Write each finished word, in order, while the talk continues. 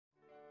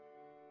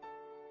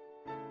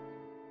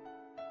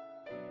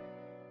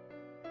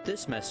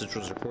This message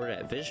was recorded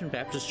at Vision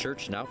Baptist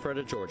Church in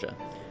Alpharetta, Georgia.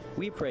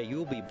 We pray you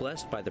will be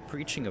blessed by the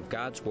preaching of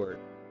God's Word.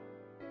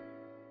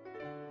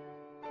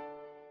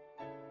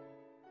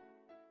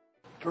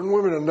 Turn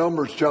with me to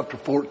Numbers chapter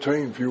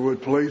 14, if you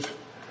would, please.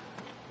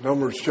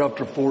 Numbers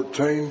chapter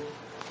 14.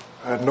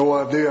 I had no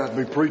idea I'd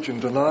be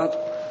preaching tonight.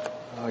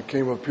 I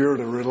came up here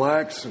to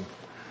relax and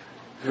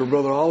hear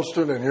Brother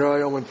Austin, and here I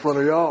am in front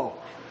of y'all.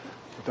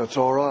 But that's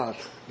all right.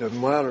 Doesn't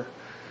matter.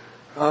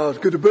 It's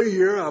good to be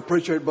here. I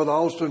appreciate Brother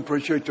Austin,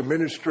 appreciate the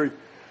ministry.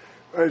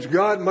 As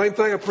God, main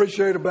thing I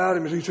appreciate about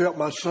him is he's helped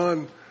my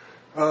son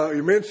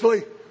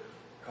immensely.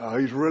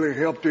 He's really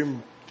helped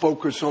him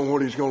focus on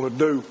what he's going to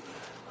do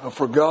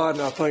for God,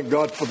 and I thank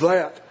God for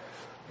that.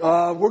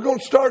 We're going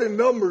to start in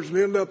Numbers and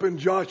end up in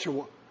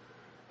Joshua.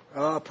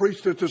 I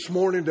preached it this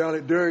morning down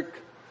at Derek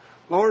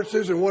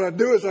Lawrence's, and what I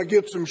do is I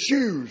get some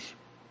shoes.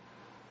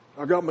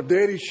 I got my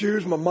daddy's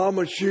shoes, my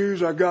mama's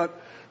shoes, I got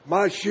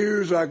my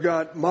shoes, I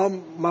got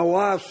my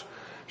wife's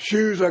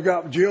shoes, I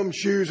got Jim's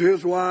shoes,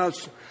 his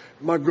wife's,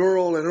 my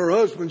girl and her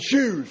husband's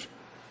shoes.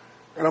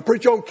 And I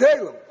preach on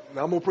Caleb. And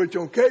I'm going to preach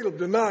on Caleb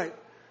tonight.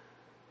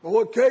 But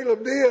what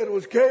Caleb did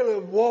was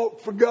Caleb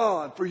walked for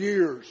God for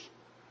years.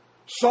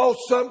 Saw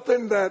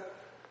something that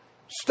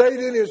stayed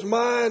in his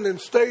mind and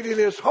stayed in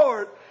his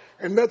heart,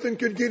 and nothing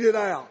could get it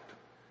out.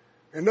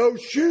 And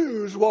those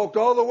shoes walked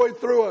all the way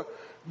through a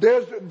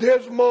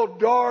dismal,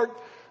 dark,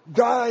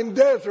 dying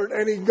desert,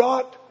 and he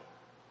got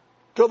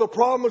to the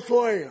promised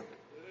land.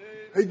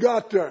 He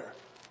got there.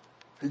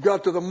 He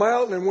got to the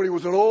mountain, and when he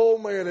was an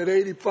old man at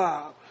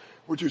 85,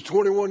 which is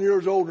 21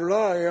 years older than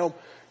I am,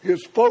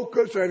 his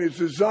focus and his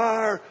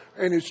desire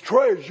and his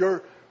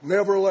treasure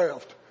never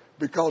left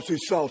because he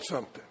saw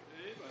something.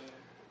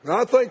 And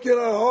I think in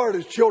our heart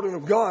as children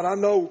of God, I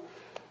know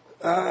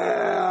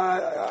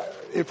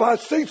if I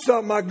see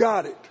something, I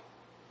got it.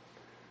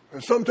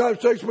 And sometimes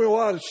it takes me a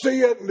while to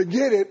see it and to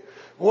get it.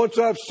 Once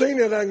I've seen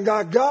it and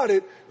I got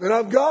it, then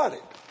I've got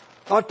it.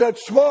 Not that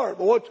smart,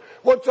 but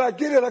once I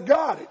get it, I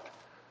got it.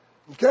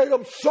 And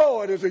Caleb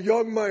saw it as a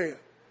young man.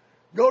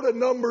 Go to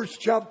Numbers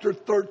chapter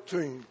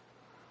 13.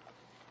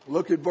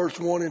 Look at verse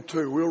 1 and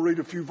 2. We'll read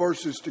a few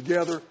verses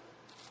together.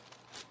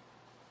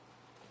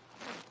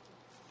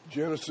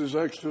 Genesis,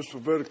 Exodus,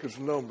 Leviticus,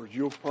 Numbers.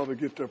 You'll probably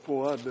get there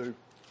before I do.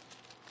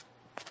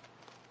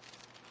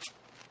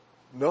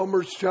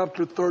 Numbers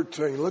chapter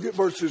 13. Look at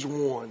verses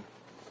 1.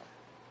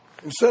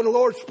 And said, the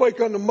Lord spake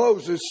unto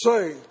Moses,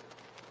 saying,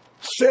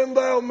 Send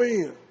thou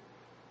men,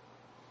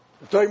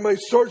 that they may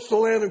search the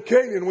land of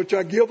Canaan, which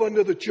I give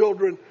unto the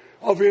children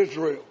of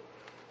Israel.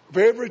 Of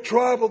every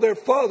tribe of their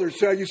fathers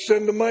shall you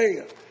send a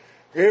man,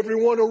 every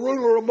one a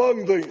ruler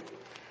among them.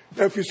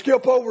 Now if you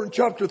skip over in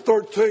chapter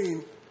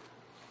 13,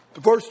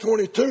 to verse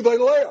 22, they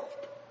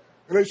left.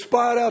 And they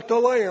spied out the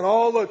land,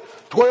 all the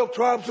 12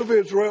 tribes of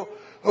Israel.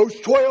 Those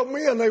 12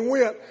 men, they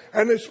went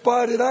and they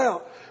spied it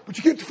out. But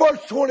you get to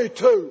verse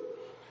 22,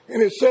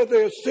 and it said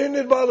they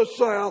ascended by the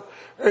south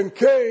and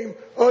came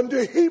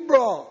unto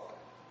Hebron.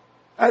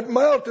 That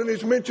mountain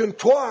is mentioned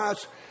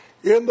twice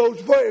in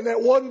that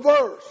one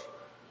verse.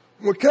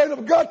 When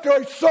Caleb got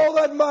there, he saw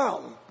that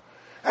mountain.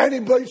 And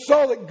he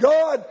saw that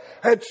God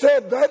had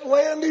said, that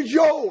land is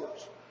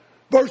yours.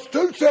 Verse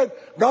 2 said,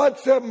 God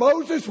said,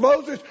 Moses,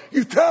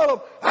 you tell them,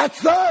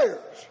 that's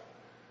theirs.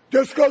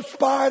 Just go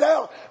spy it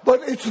out.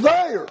 But it's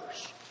theirs.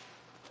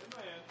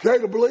 Amen.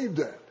 Caleb believed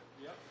that.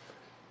 Yep.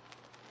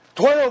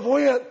 12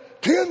 went,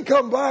 10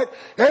 come back,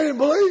 they didn't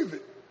believe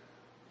it.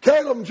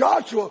 Caleb and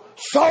Joshua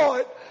saw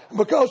it, and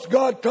because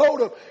God told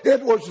them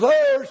it was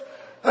theirs,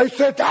 they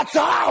said, that's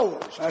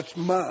ours. That's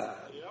mine.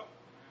 Yep.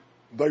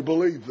 They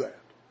believed that.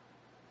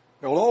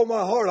 Now, with all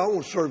my heart, I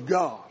want to serve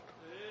God.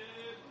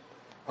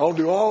 I want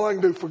to do all I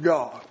can do for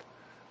God.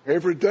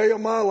 Every day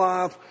of my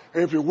life,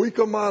 every week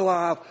of my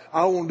life,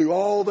 I want to do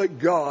all that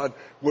God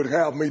would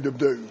have me to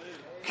do.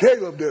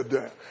 Caleb did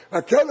that.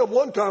 Now, Caleb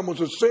one time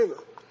was a sinner.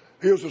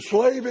 He was a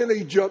slave in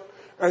Egypt,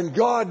 and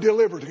God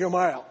delivered him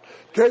out.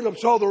 Caleb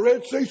saw the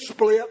Red Sea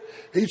split.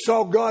 He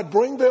saw God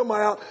bring them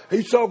out.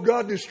 He saw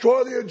God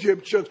destroy the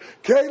Egyptians.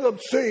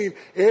 Caleb seen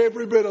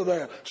every bit of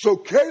that. So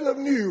Caleb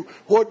knew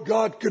what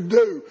God could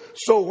do.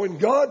 So when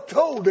God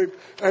told him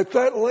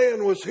that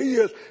land was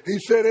his, he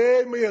said,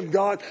 Amen,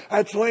 God,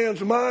 that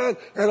land's mine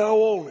and I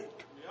want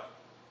it. Yep.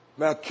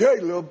 Now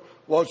Caleb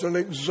was an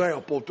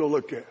example to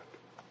look at.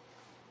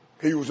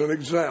 He was an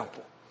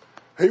example.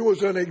 He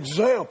was an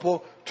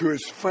example to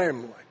his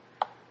family.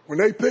 When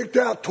they picked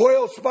out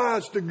 12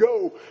 spies to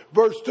go,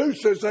 verse 2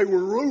 says they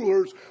were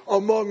rulers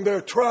among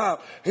their tribe.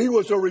 He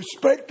was a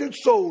respected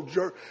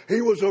soldier. He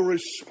was a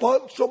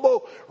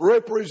responsible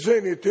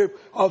representative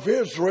of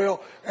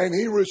Israel. And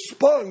he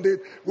responded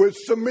with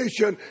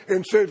submission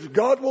and said, if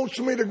God wants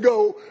me to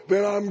go,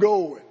 then I'm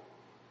going.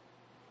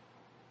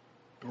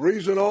 The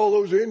reason all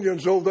those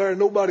Indians over there,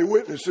 nobody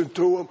witnessing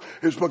to them,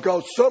 is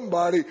because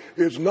somebody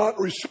is not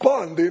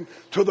responding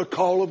to the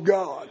call of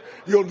God.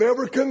 You'll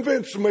never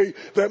convince me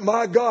that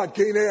my God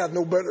can't add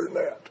no better than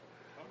that.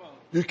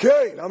 You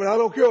can't. I mean, I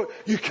don't care.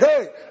 You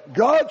can't.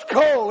 God's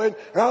calling,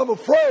 and I'm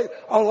afraid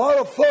a lot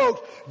of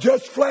folks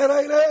just flat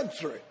ain't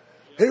answering.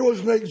 He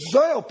was an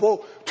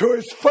example to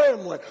his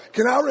family.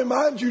 Can I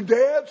remind you,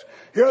 dads,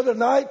 here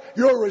tonight,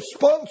 you're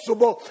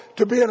responsible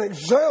to be an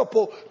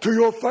example to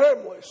your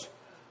families.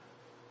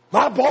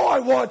 My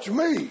boy watched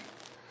me.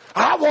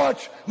 I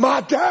watched my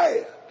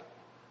dad.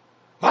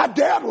 My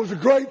dad was a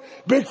great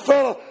big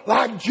fella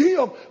like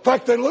Jim. In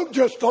fact, they look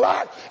just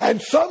alike.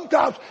 And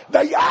sometimes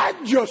they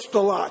act just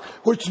alike,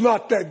 which is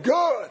not that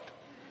good.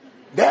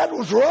 Dad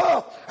was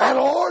rough and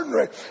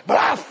ordinary, but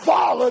I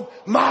followed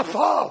my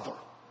father.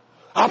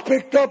 I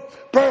picked up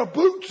a pair of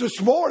boots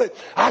this morning.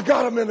 I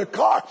got them in the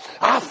car.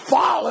 I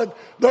followed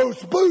those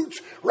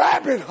boots,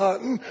 rabbit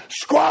hunting,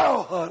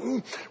 squirrel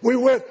hunting. We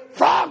went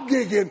frog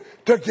gigging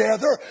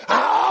together.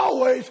 I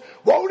always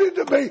wanted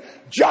to be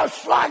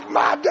just like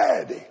my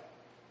daddy.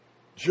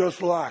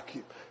 Just like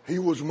him. He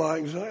was my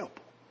example.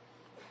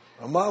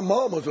 Now, my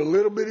mom was a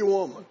little bitty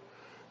woman,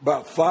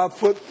 about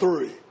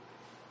 5'3".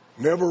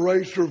 Never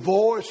raised her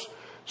voice.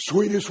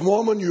 Sweetest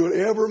woman you would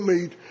ever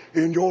meet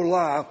in your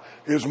life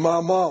is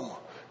my mama.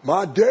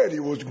 My daddy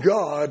was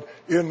God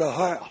in the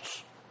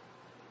house.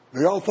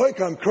 Now, y'all think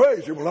I'm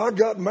crazy. When I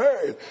got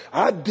married,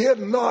 I did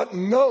not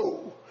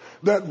know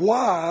that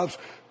wives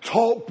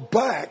talked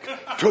back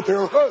to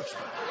their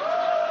husband.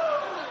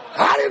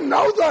 I didn't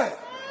know that.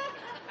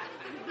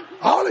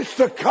 Honest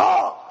to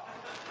God.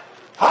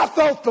 I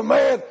thought the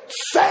man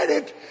said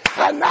it,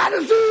 and that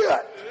is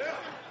it.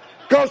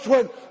 Because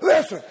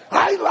listen,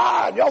 I ain't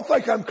lying. Y'all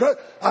think I'm crazy,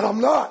 and I'm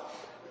not.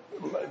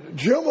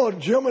 Jim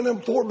and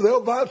them four,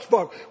 they'll vibe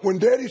spark. When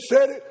Daddy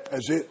said it,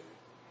 that's it.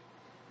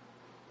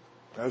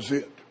 That's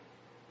it.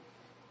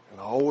 And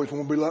I always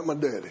want to be like my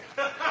daddy.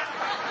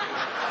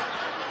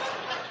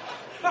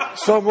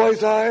 Some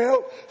ways I am,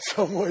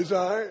 some ways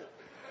I ain't.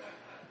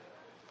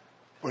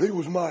 But he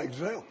was my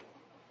example.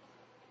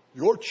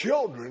 Your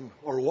children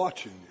are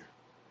watching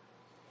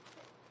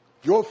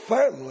you. Your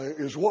family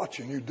is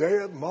watching you.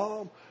 Dad,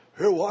 Mom,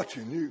 they're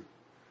watching you.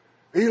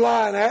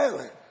 Eli and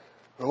Allie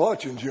are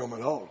watching Jim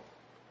and Autumn.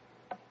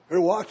 They're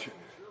watching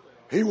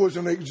you. He was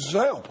an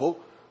example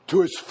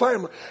to his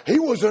family. He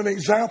was an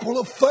example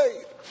of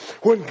faith.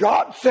 When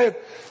God said,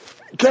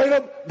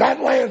 Caleb, that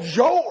land's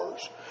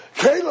yours.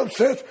 Caleb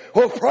says,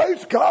 well,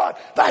 praise God,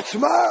 that's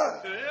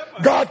mine.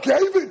 God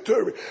gave it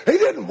to me. He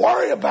didn't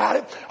worry about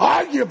it,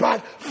 argue about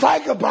it,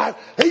 think about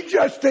it. He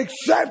just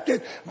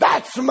accepted,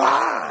 that's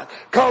mine,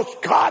 because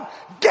God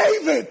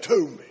gave it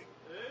to me.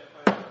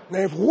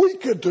 Now, if we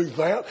could do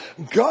that,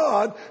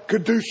 God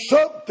could do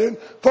something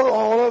for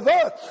all of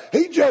us.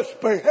 He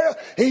just beheld.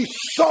 He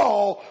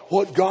saw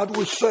what God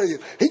was saying.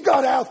 He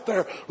got out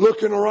there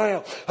looking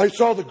around. He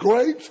saw the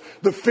grapes,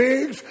 the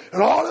figs,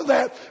 and all of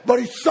that. But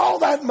he saw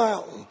that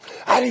mountain.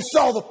 And he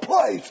saw the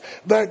place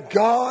that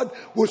God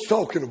was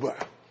talking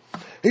about.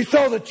 He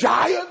saw the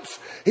giants.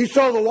 He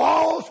saw the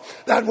walls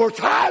that were as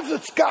high as the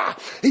sky.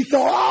 He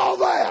saw all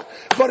that.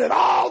 But in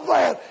all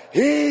that,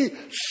 he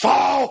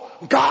saw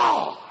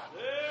God.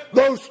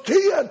 Those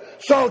 10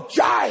 saw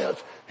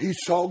giants. He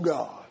saw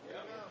God.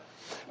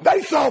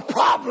 They saw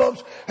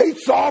problems. He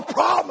saw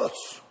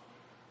promise.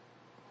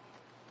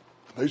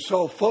 They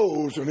saw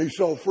foes and he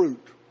saw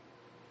fruit.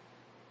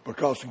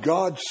 Because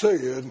God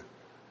said,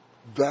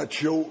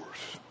 that's yours.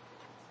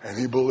 And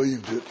he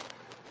believed it.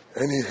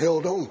 And he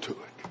held on to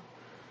it.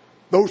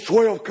 Those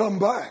 12 come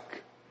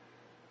back.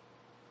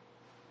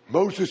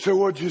 Moses said,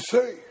 what'd you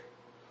see?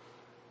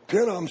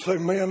 10 of them say,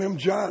 man, them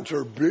giants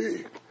are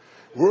big.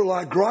 We're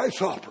like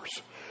grasshoppers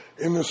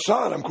in the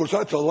sight of them. Of course,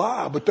 that's a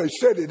lie, but they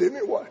said it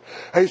anyway.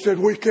 He said,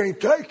 we can't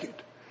take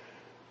it.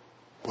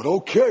 But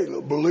old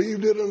Caleb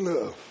believed it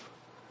enough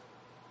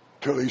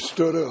till he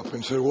stood up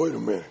and said, wait a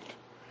minute.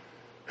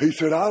 He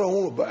said, I don't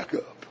want to back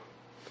up.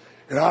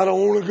 And I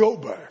don't want to go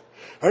back.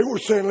 They were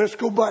saying, let's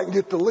go back and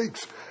get the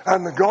leeks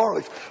and the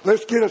garlics.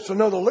 Let's get us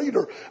another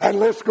leader and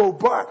let's go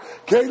back.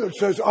 Caleb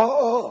says,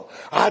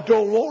 I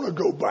don't want to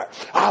go back.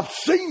 I've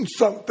seen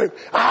something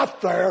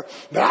out there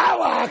that I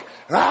like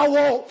and I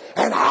want,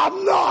 and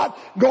I'm not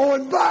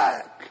going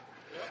back.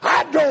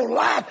 I don't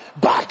like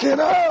backing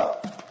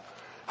up.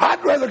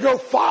 I'd rather go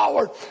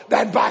forward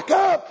than back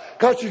up,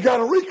 because you got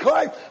to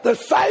reclaim the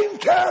same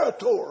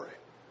territory.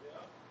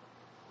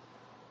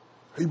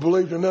 He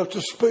believed enough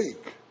to speak.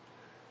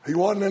 He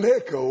wasn't an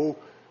echo.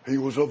 He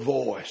was a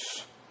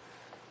voice.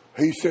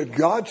 He said,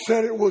 God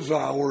said it was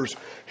ours.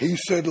 He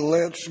said,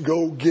 let's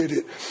go get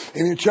it.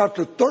 And in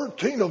chapter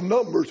 13 of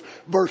Numbers,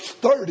 verse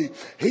 30,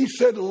 he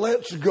said,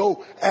 let's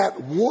go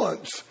at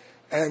once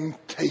and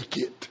take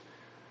it.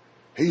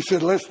 He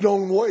said, let's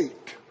don't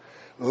wait.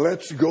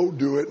 Let's go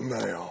do it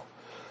now.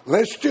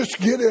 Let's just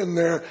get in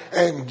there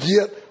and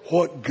get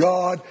what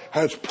God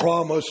has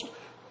promised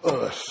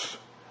us.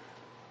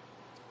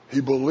 He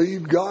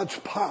believed God's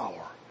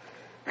power.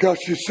 Because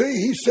you see,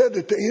 he said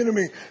that the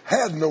enemy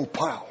had no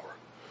power.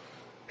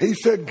 He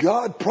said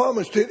God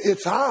promised it,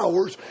 it's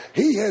ours.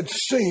 He had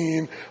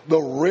seen the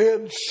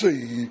Red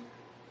Sea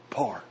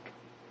part.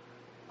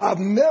 I've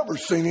never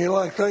seen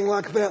anything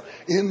like that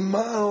in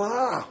my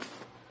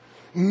life.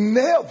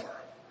 Never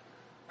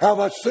have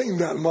I seen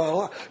that in my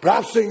life. But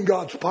I've seen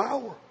God's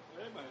power.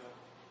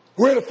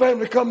 We had a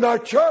family come to our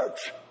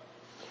church.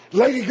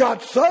 Lady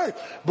got saved.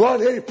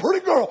 Blood-headed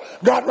pretty girl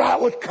got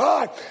right with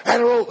God.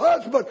 And her old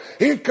husband,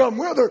 he'd come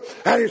with her.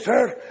 And his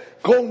hair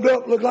combed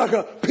up, looked like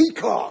a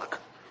peacock.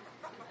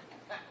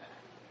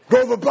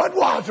 Drove a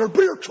Budweiser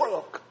beer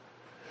truck.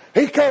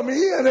 He come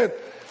in, and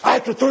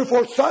after 3 or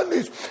 4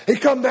 Sundays, he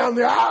come down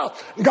the aisle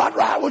and got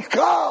right with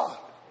God.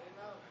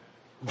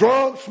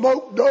 Drunk,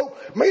 smoked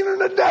dope, meaner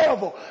than the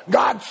devil.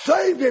 God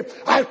saved him.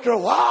 After a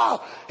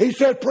while, he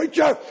said,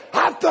 "Preacher,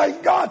 I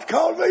think God's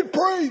called me to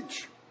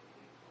preach."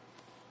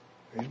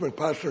 He's been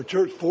pastoring a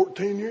church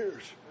 14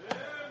 years.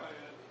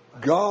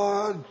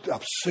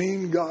 I've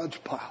seen God's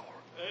power.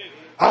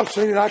 I've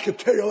seen it. I could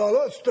tell you a lot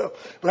of other stuff,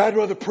 but I'd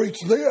rather preach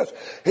this.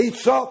 He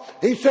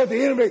said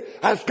the enemy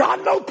has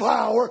got no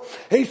power.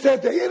 He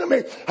said the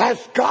enemy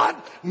has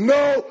got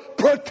no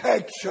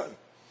protection.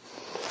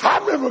 I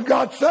remember when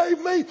God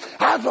saved me,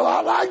 I was a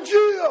lot like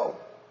Jim.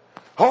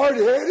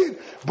 Hard-headed,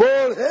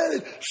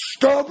 bull-headed,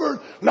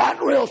 stubborn,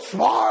 not real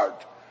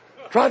smart.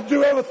 Trying to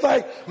do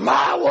everything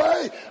my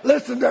way.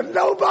 Listen to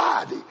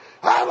nobody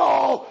at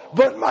all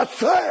but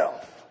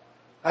myself.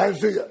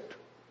 That's it.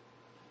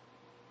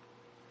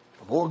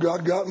 Boy,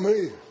 God got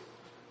me.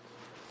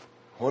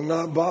 One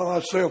night by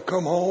myself,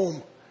 come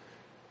home.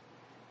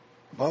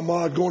 My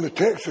mom going to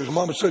Texas.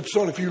 Mama said,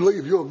 "Son, if you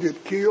leave, you'll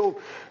get killed.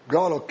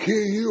 God will kill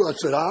you." I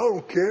said, "I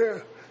don't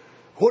care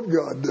what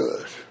God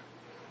does."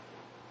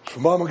 So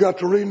Mama got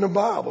to reading the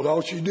Bible.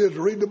 All she did is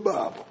read the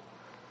Bible.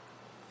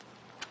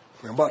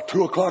 And about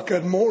 2 o'clock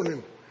that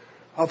morning,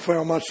 I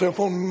found myself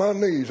on my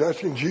knees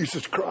asking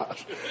Jesus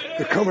Christ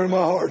to come in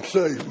my heart and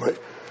save me.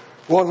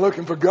 Wasn't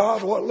looking for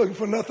God, wasn't looking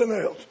for nothing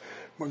else.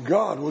 But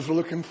God was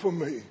looking for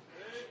me.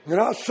 And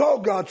I saw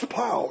God's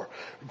power.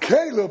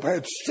 Caleb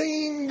had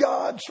seen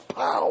God's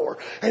power.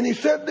 And he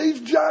said,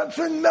 "These giants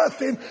are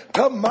nothing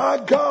to my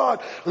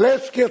God.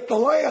 Let's get the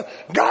land.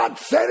 God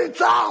said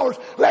it's ours.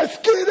 Let's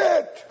get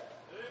it."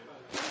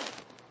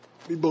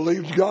 He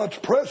believed God's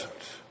presence.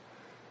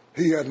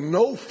 He had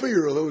no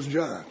fear of those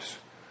giants.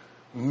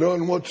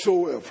 None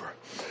whatsoever.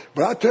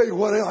 But I tell you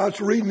what, I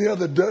was reading the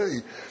other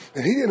day,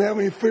 and he didn't have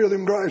any fear of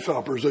them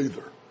grasshoppers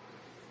either.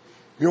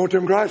 You know what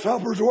them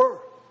grasshoppers were?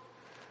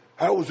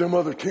 That was them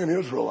other 10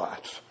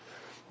 Israelites.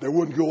 They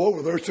wouldn't go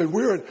over there. Said,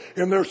 we're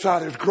in their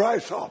side as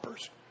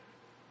grasshoppers.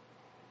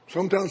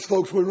 Sometimes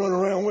folks we run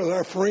around with,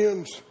 our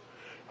friends,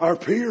 our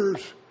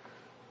peers,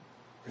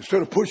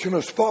 instead of pushing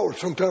us forward,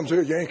 sometimes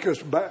they yank us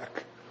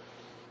back.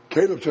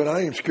 Caleb said,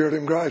 "I ain't scared of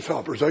them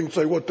grasshoppers. They can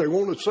say what they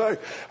want to say.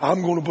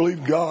 I'm going to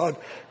believe God,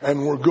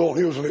 and we're going."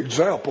 He was an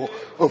example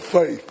of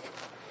faith.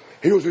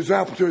 He was an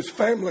example to his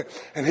family,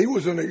 and he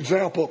was an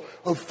example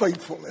of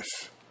faithfulness.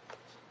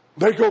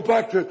 They go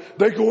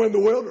in the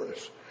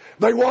wilderness.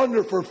 They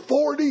wander for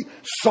 40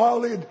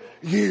 solid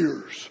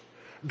years.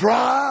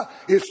 Dry,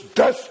 it's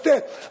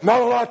dusty,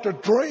 not a lot to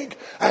drink,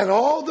 and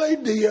all they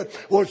did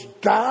was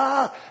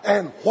die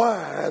and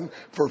whine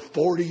for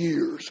 40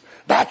 years.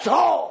 That's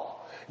all.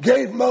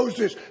 Gave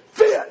Moses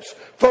fits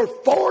for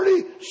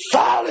 40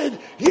 solid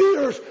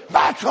years.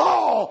 That's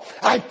all.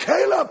 And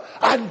Caleb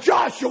and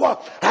Joshua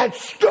had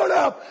stood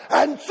up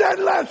and said,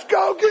 "Let's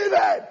go get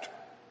it."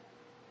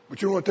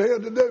 But you know what they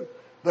had to do?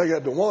 They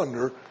had to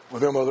wander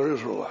with them other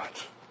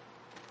Israelites.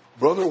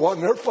 Brother, it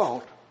wasn't their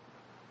fault.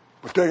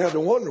 But they had to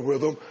wander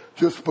with them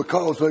just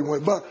because they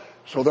went by.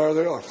 So there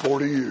they are,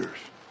 40 years.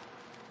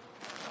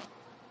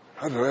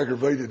 That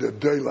aggravated the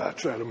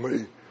daylights out of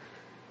me.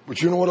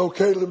 But you know what old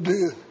Caleb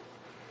did?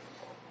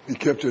 He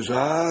kept his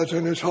eyes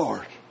and his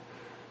heart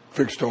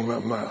fixed on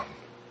that mountain.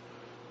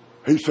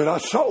 He said, "I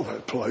saw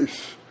that place,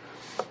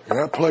 and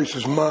that place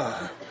is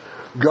mine.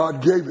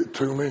 God gave it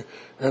to me,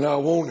 and I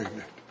wanted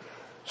it."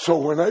 So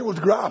when they was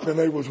griping,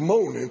 they was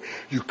moaning,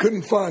 you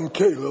couldn't find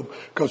Caleb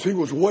because he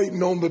was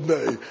waiting on the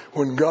day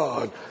when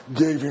God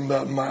gave him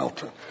that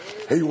mountain.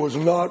 He was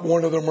not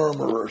one of the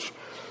murmurers.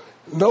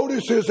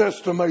 Notice his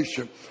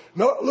estimation.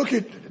 Now, look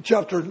at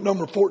chapter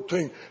number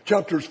 14,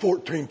 chapters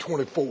 14,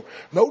 24.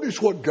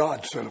 Notice what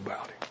God said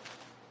about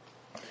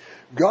him.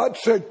 God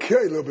said,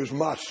 "Caleb is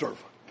my servant."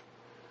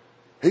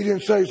 He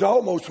didn't say he's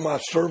almost my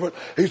servant.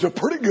 He's a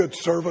pretty good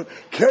servant.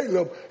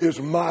 Caleb is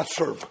my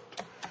servant.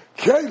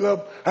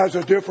 Caleb has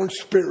a different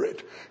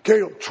spirit.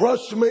 Caleb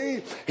trusts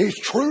me. He's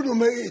true to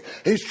me.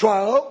 He's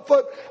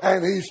triumphant,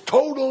 and he's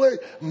totally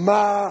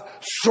my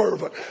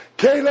servant.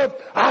 Caleb,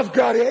 I've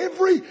got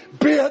every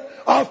bit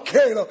of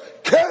Caleb.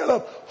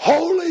 Caleb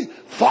wholly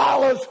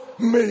follows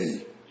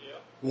me.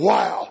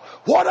 Wow.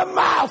 What a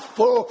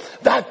mouthful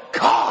that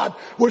God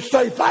would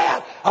say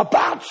that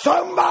about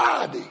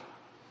somebody.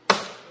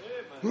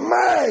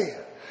 Man,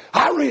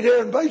 I read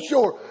Aaron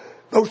Bayshore,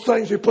 those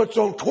things he puts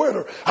on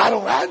Twitter. I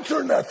don't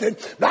answer nothing,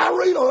 but I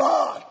read a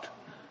lot.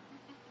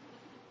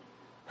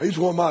 He's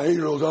one of my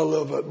heroes. I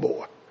love that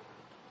boy.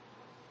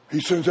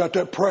 He sends out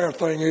that prayer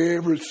thing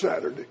every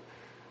Saturday.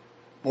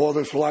 Boy,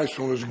 this last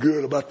one is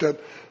good about that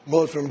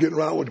Muslim getting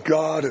right with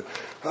God. And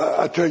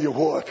I tell you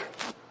what,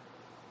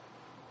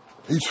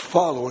 He's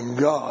following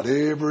God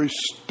every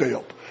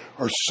step,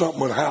 or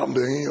something would happen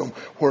to him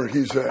where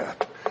he's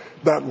at.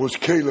 That was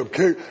Caleb.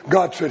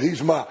 God said,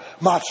 he's my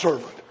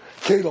servant.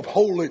 Caleb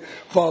wholly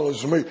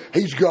follows me.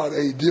 He's got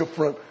a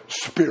different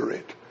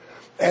spirit.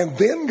 And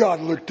then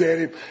God looked at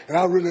him, and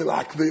I really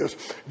like this.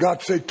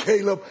 God said,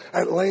 Caleb,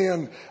 that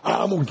land,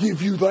 I'm going to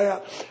give you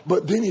that.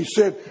 But then he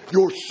said,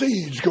 your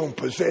seed's going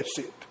to possess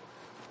it.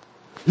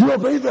 You'll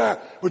be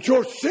there, but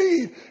your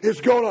seed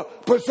is going to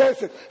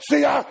possess it.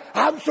 See,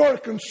 I'm sort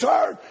of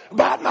concerned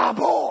about my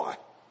boy.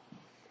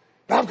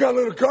 I've got a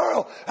little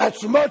girl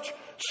that's much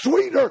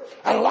sweeter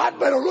and a lot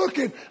better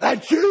looking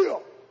than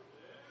Jill.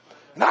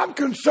 And I'm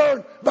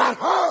concerned about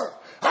her.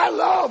 I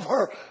love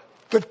her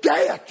to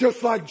death,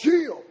 just like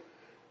Jill.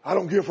 I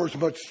don't give her as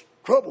much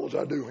trouble as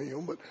I do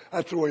him, but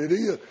that's the way it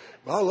is.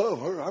 But I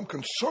love her. I'm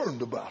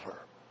concerned about her.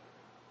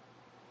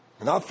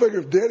 And I figure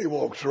if Daddy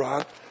walks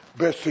right,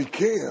 best he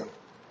can,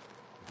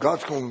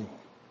 God's going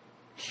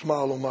to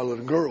smile on my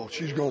little girl.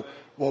 She's going to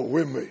walk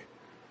with me.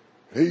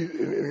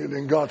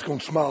 And God's going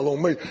to smile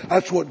on me.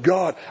 That's what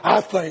God,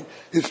 I think,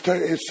 is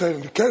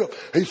saying to Caleb.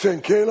 He's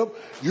saying, Caleb,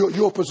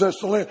 you'll possess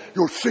the land.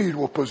 Your seed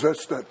will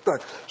possess that thing.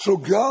 So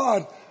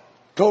God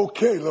told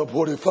Caleb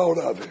what he thought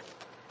of him.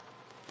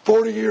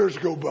 40 years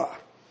go by.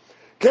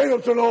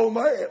 Caleb's an old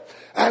man.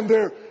 And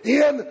they're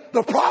in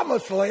the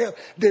promised land,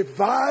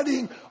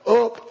 dividing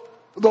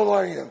up the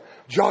land.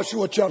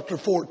 Joshua chapter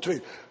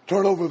 14.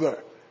 Turn over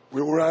there.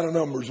 We were out of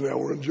Numbers now.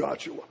 We're in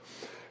Joshua.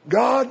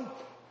 God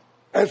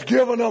has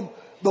given them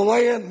the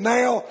land.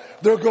 Now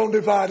they're going to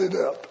divide it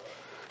up.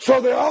 So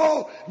they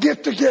all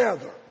get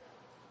together.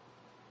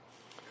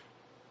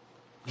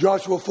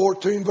 Joshua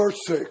 14 verse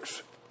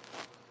 6.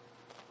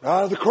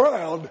 Out of the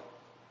crowd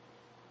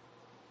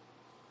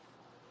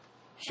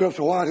steps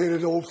a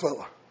white-headed old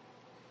fella,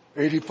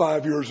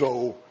 85 years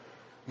old,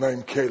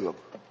 named Caleb.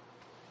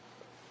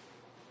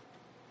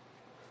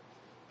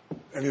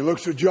 And he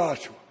looks at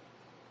Joshua,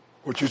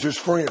 which is his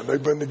friend.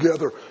 They've been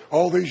together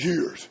all these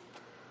years.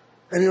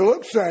 And he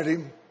looks at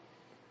him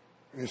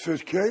and he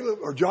says, Caleb,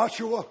 or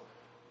Joshua,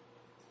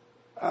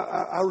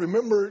 I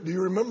remember, do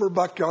you remember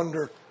back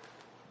yonder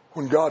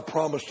when God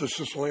promised us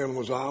this land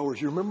was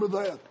ours? You remember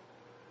that?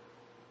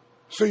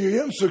 See,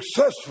 you end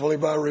successfully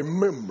by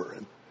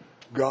remembering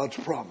God's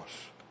promise.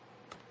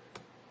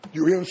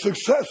 You end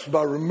success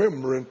by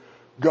remembering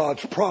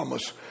God's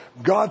promise.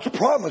 God's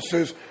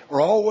promises are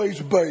always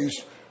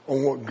based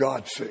on what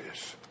God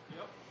says.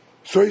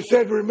 So he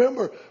said,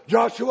 remember,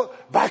 Joshua,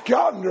 back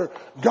yonder,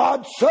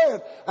 God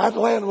said that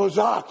land was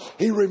ours.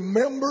 He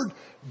remembered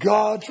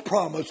God's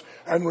promise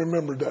and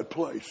remembered that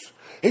place.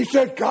 He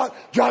said,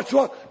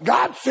 Joshua,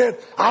 God said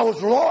I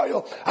was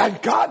loyal,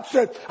 and God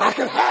said I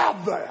could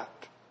have that.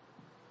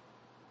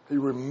 He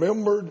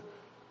remembered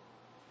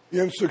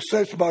in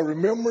success by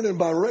remembering and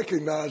by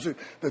recognizing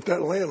that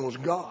that land was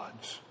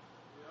God's.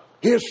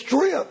 His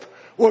strength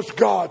was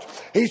God's.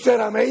 He said,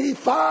 I'm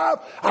 85.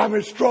 I'm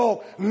as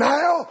strong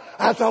now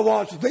as I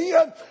was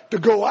then to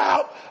go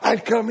out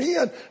and come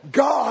in.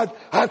 God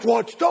has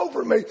watched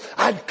over me,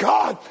 and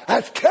God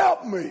has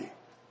kept me.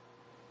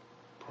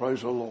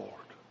 Praise the Lord.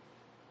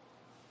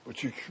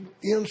 But you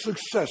end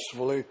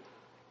successfully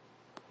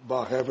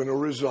by having a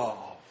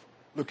resolve.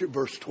 Look at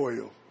verse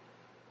 12.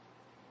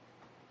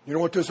 You know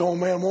what this old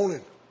man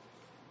wanted?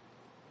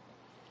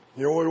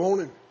 You know what he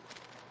wanted?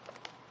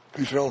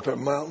 He said, on that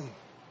mountain.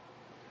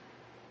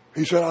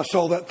 He said, I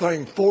saw that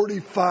thing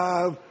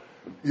 45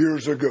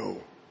 years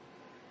ago.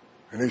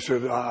 And he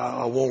said,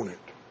 I want it.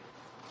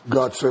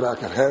 God said I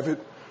could have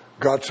it.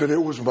 God said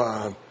it was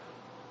mine,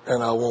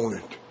 and I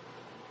want it.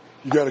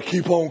 You got to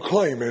keep on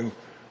claiming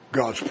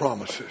God's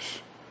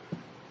promises.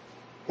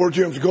 Where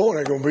Jim's going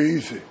ain't going to be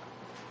easy.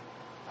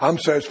 I'm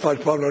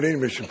satisfied probably not any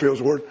mission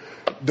fields where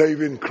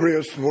David and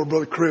Chris and where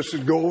Brother Chris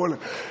is going,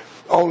 and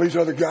all these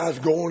other guys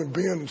going and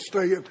being and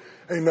staying.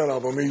 Ain't none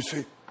of them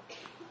easy.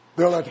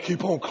 They'll have to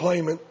keep on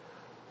claiming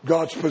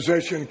God's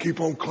possession,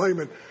 keep on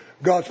claiming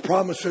God's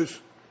promises.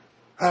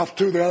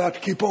 They'll have to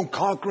keep on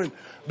conquering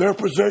their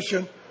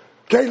possession.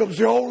 Caleb's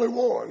the only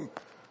one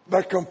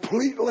that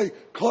completely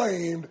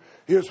claimed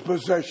his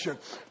possession.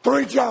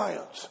 3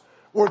 giants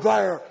were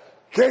there.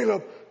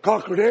 Caleb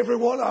conquered every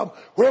one of them,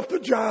 whipped the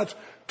giants,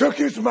 took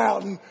his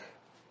mountain,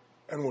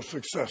 and was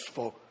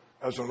successful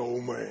as an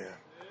old man.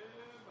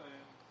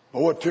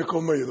 But what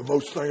tickled me, the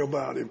most thing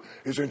about him,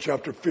 is in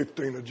chapter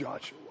 15 of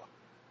Joshua.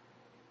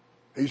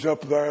 He's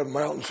up there in the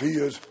mountains, he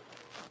is,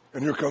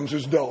 and here comes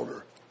his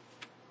daughter.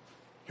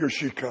 Here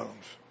she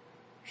comes.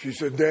 She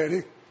said,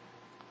 Daddy,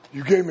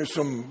 you gave me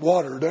some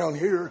water down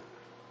here.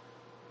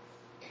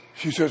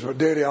 She says, but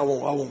Daddy, I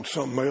want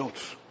something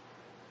else.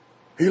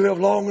 He lived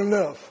long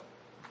enough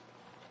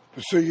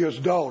to see his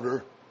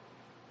daughter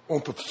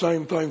want the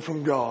same thing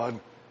from God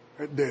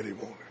that Daddy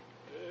wanted.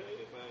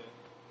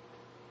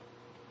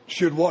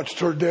 She had watched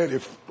her daddy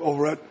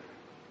over at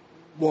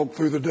walk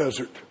through the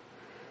desert.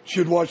 She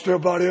had watched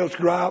everybody else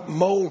gripe,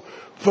 moan,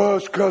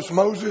 fuss, cuss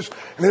Moses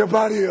and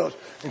everybody else.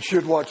 And she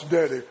had watched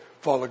Daddy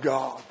follow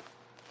God.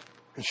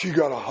 And she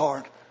got a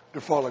heart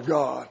to follow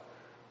God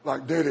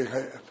like Daddy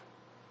had.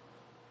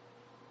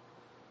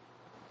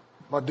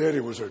 My daddy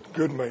was a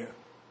good man.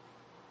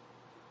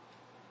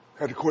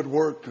 Had to quit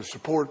work to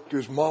support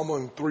his mama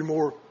and 3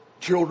 more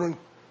children.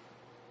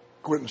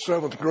 Quit in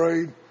 7th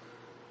grade.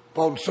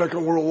 Fought in the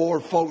Second World War,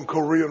 fought in the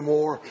Korean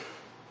War,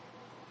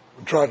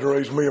 and tried to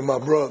raise me and my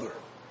brother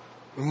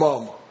and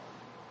mama.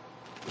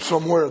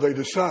 Somewhere they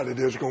decided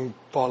they was going to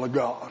follow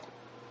God.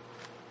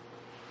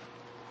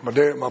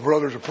 My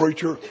brother's a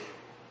preacher.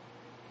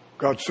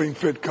 God seen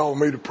fit to call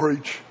me to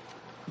preach.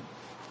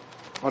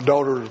 My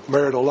daughter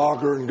married a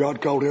logger, and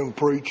God called him to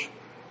preach.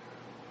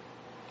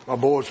 My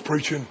boy's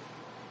preaching.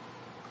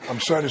 I'm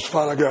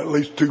satisfied I got at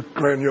least 2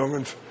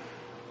 grandyoungins.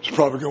 He's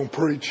probably going to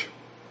preach.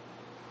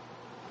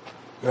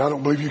 And I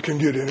don't believe you can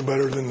get any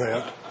better than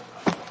that.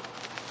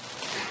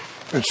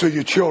 And see,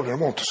 your children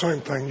want the same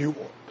thing you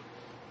want.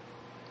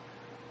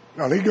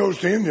 Now, when he goes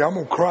to India, I'm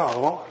going to cry a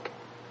lot.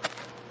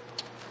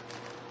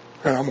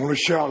 And I'm going to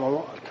shout a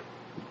lot.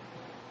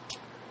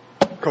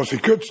 Because he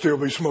could still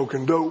be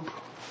smoking dope.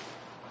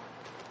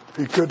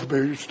 He could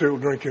be still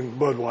drinking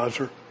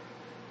Budweiser.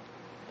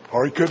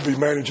 Or he could be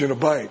managing a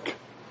bank.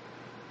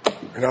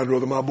 And I'd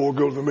rather my boy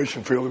go to the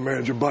mission field and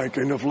manage a bank.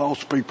 Ain't enough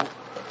lost people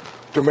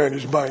to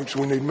manage banks.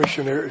 We need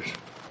missionaries.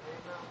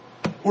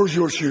 Where's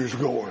your shoes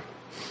going?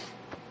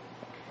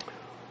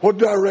 What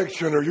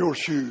direction are your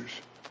shoes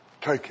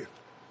taking?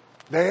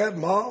 Dad,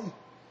 Mom,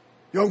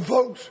 young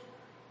folks,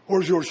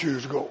 where's your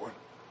shoes going?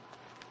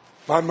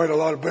 Mine made a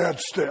lot of bad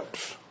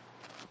steps.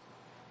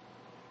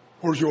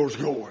 Where's yours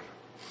going?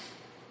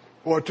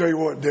 Well, I tell you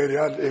what, Daddy,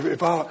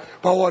 if I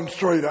wasn't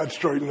straight, I'd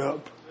straighten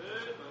up.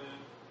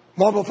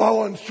 Mom, if I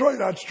wasn't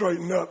straight, I'd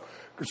straighten up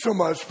because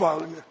somebody's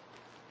following you.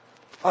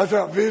 I was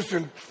out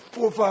visiting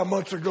 4 or 5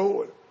 months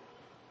ago. And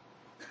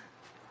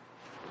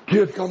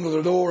kid come to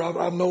the door.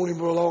 I've known him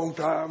for a long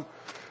time.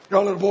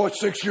 Got a little boy,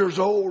 6 years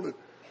old. And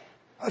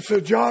I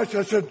said, Josh,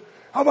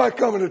 how about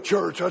coming to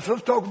church? I said,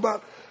 let's talk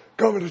about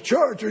coming to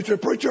church. He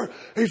said, preacher.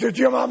 He said,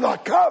 Jim, I'm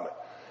not coming.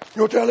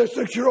 You'll tell this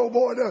 6-year-old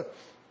boy that.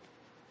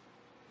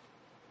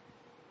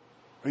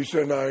 He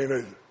said, no, I ain't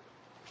either.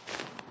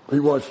 He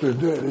watched his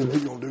daddy, and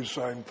he's going to do the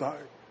same thing.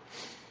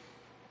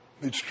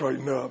 Need to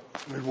straighten up.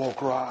 Need to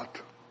walk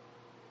right.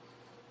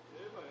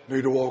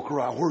 Need to walk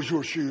right. Where's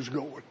your shoes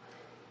going?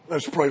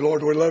 Let's pray.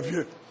 Lord, we love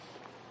you.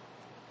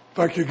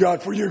 Thank you,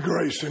 God, for your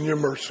grace and your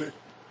mercy.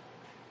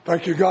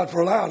 Thank you, God, for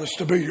allowing us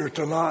to be here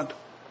tonight.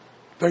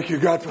 Thank you,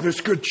 God, for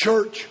this good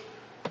church.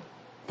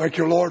 Thank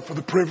you, Lord, for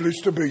the privilege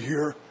to be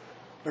here.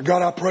 Now,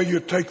 God, I pray you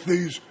take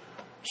these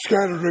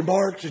scattered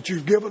remarks that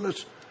you've given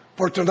us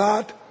for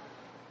tonight.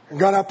 And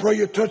God, I pray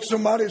you touch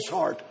somebody's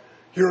heart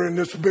here in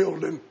this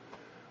building.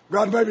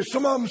 God, maybe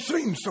some of them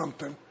seen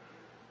something.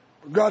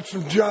 God,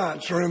 some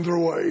giants are in their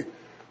way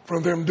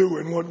from them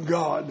doing what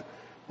God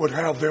would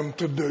have them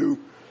to do.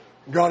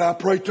 God, I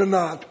pray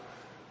tonight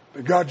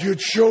that God,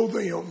 you'd show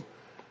them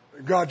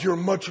that God, you're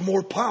much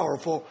more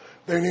powerful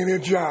than any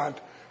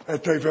giant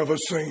that they've ever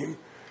seen.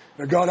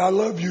 Now, God, I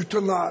love you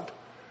tonight.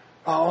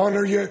 I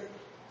honor you.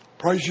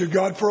 Praise you,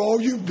 God, for all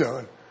you've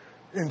done.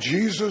 In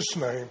Jesus'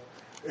 name,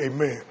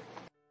 amen.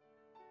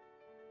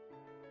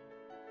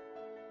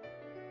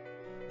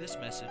 This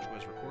message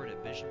was recorded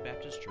at Vision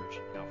Baptist Church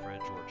in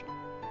Alpharetta, Georgia.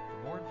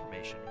 For more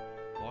information,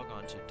 log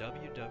on to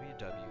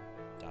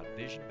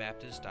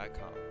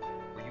www.visionbaptist.com,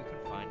 where you can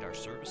find our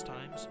service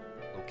times,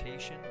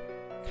 location,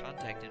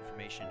 contact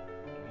information,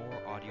 and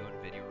more audio and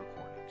video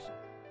recordings.